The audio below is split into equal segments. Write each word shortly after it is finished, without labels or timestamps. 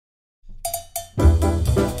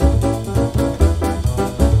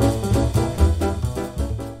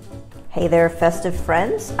Hey there, festive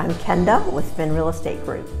friends. I'm Kenda with Finn Real Estate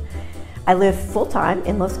Group. I live full-time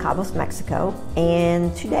in Los Cabos, Mexico,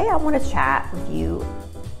 and today I want to chat with you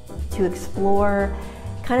to explore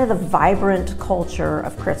kind of the vibrant culture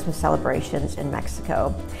of Christmas celebrations in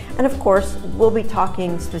Mexico. And of course, we'll be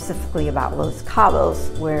talking specifically about Los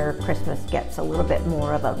Cabos, where Christmas gets a little bit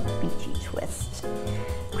more of a beachy twist.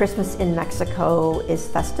 Christmas in Mexico is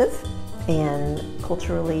festive and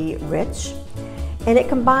culturally rich, and it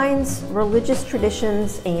combines religious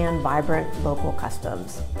traditions and vibrant local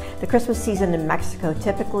customs. The Christmas season in Mexico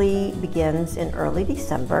typically begins in early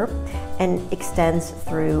December and extends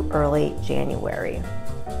through early January.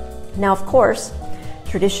 Now, of course,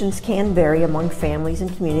 traditions can vary among families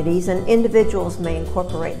and communities, and individuals may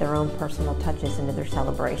incorporate their own personal touches into their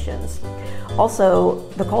celebrations. Also,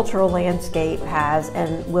 the cultural landscape has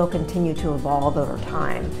and will continue to evolve over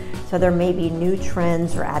time. So there may be new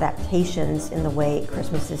trends or adaptations in the way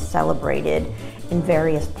Christmas is celebrated in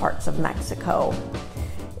various parts of Mexico.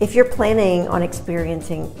 If you're planning on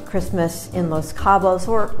experiencing Christmas in Los Cabos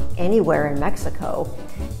or anywhere in Mexico,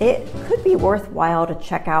 it could be worthwhile to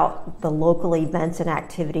check out the local events and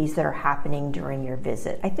activities that are happening during your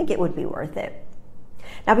visit. I think it would be worth it.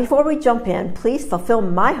 Now, before we jump in, please fulfill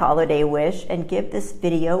my holiday wish and give this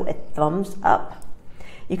video a thumbs up.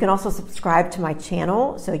 You can also subscribe to my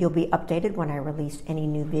channel so you'll be updated when I release any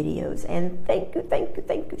new videos. And thank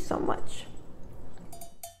you so much.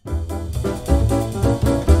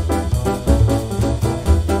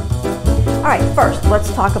 All right, first,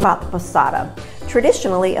 let's talk about the posada.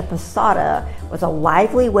 Traditionally, a posada was a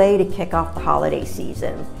lively way to kick off the holiday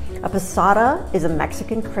season. A posada is a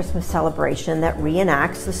Mexican Christmas celebration that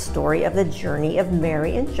reenacts the story of the journey of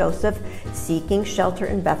Mary and Joseph seeking shelter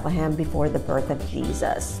in Bethlehem before the birth of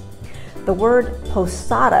Jesus. The word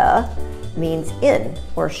posada means inn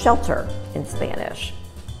or shelter in Spanish.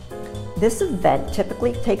 This event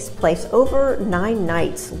typically takes place over 9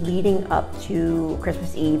 nights leading up to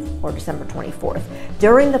Christmas Eve or December 24th.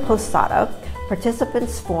 During the posada,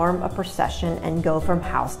 participants form a procession and go from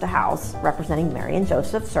house to house, representing Mary and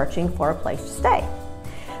Joseph searching for a place to stay.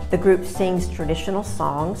 The group sings traditional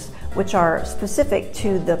songs, which are specific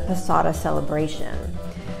to the posada celebration.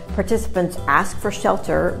 Participants ask for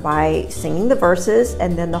shelter by singing the verses,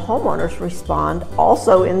 and then the homeowners respond,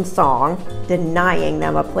 also in song, denying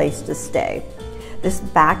them a place to stay. This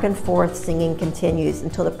back and forth singing continues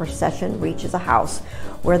until the procession reaches a house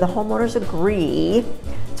where the homeowners agree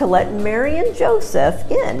to let Mary and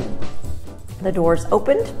Joseph in. The doors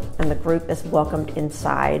opened and the group is welcomed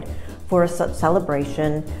inside for a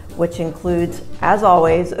celebration, which includes, as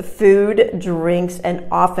always, food, drinks, and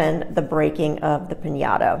often the breaking of the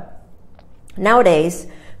piñata. Nowadays,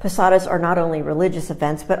 posadas are not only religious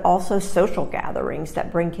events, but also social gatherings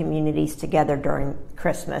that bring communities together during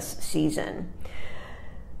Christmas season.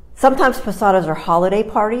 Sometimes posadas are holiday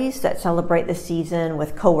parties that celebrate the season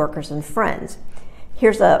with coworkers and friends.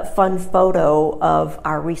 Here's a fun photo of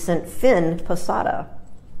our recent Finn posada.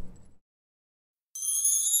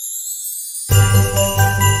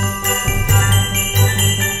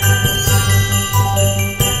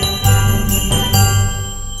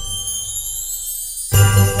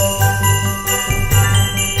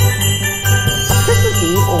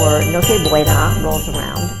 Noche Buena rolls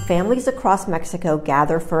around. Families across Mexico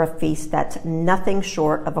gather for a feast that's nothing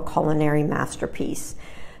short of a culinary masterpiece.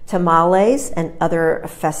 Tamales and other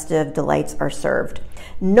festive delights are served.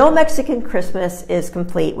 No Mexican Christmas is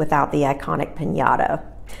complete without the iconic piñata.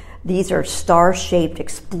 These are star-shaped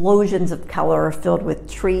explosions of color filled with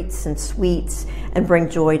treats and sweets and bring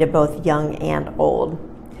joy to both young and old.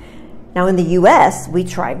 Now in the US, we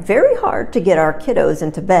try very hard to get our kiddos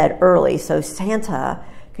into bed early so Santa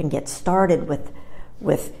can get started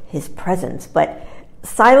with his presents. But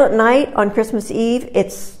Silent Night on Christmas Eve,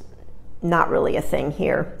 it's not really a thing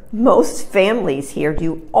here. Most families here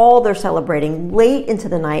do all their celebrating late into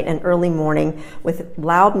the night and early morning with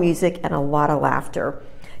loud music and a lot of laughter.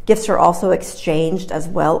 Gifts are also exchanged as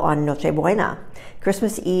well on Noche Buena.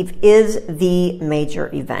 Christmas Eve is the major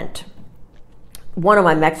event. One of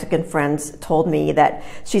my Mexican friends told me that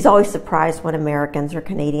she's always surprised when Americans or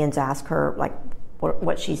Canadians ask her like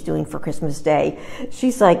what she's doing for Christmas Day.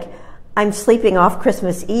 She's like, I'm sleeping off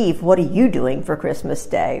Christmas Eve. What are you doing for Christmas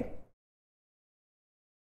Day?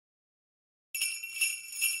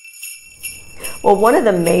 Well, one of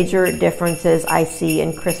the major differences I see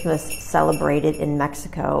in Christmas celebrated in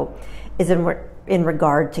Mexico is in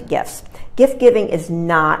regard to gifts. Gift giving is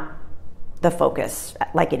not the focus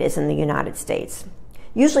like it is in the United States.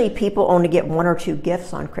 Usually people only get 1 or 2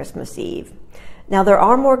 gifts on Christmas Eve. Now, there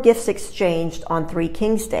are more gifts exchanged on Three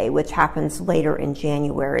Kings Day, which happens later in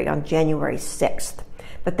January, on January 6th.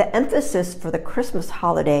 But the emphasis for the Christmas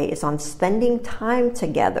holiday is on spending time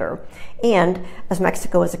together and, as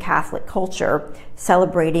Mexico is a Catholic culture,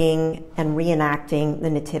 celebrating and reenacting the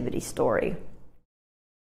Nativity story.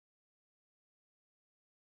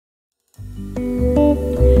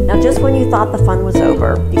 Now, just when you thought the fun was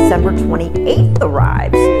over, December 28th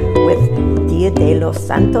arrives with Dia de los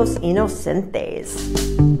Santos Inocentes.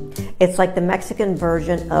 It's like the Mexican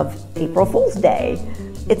version of April Fool's Day.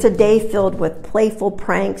 It's a day filled with playful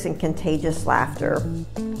pranks and contagious laughter.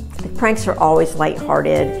 The pranks are always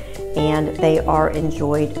lighthearted and they are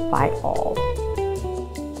enjoyed by all.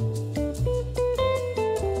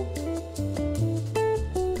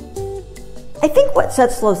 I think what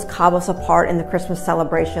sets Los Cabos apart in the Christmas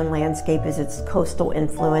celebration landscape is its coastal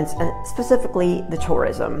influence and specifically the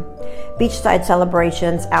tourism. Beachside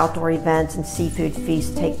celebrations, outdoor events, and seafood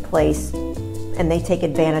feasts take place, and they take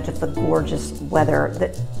advantage of the gorgeous weather.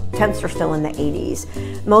 The temps are still in the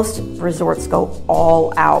 80s. Most resorts go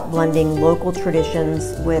all out, blending local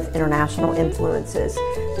traditions with international influences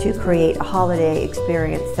to create a holiday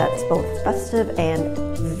experience that's both festive and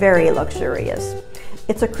very luxurious.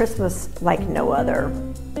 It's a Christmas like no other.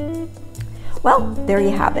 Well, there you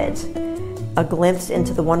have it. A glimpse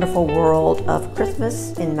into the wonderful world of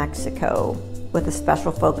Christmas in Mexico, with a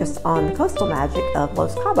special focus on the coastal magic of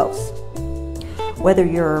Los Cabos. Whether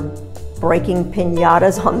you're breaking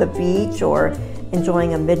piñatas on the beach or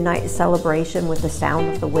enjoying a midnight celebration with the sound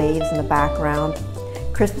of the waves in the background,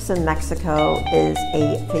 Christmas in Mexico is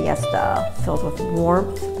a fiesta filled with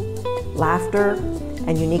warmth, laughter,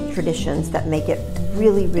 and unique traditions that make it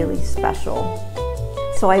really, really special.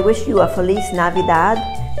 So I wish you a Feliz Navidad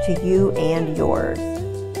to you and yours.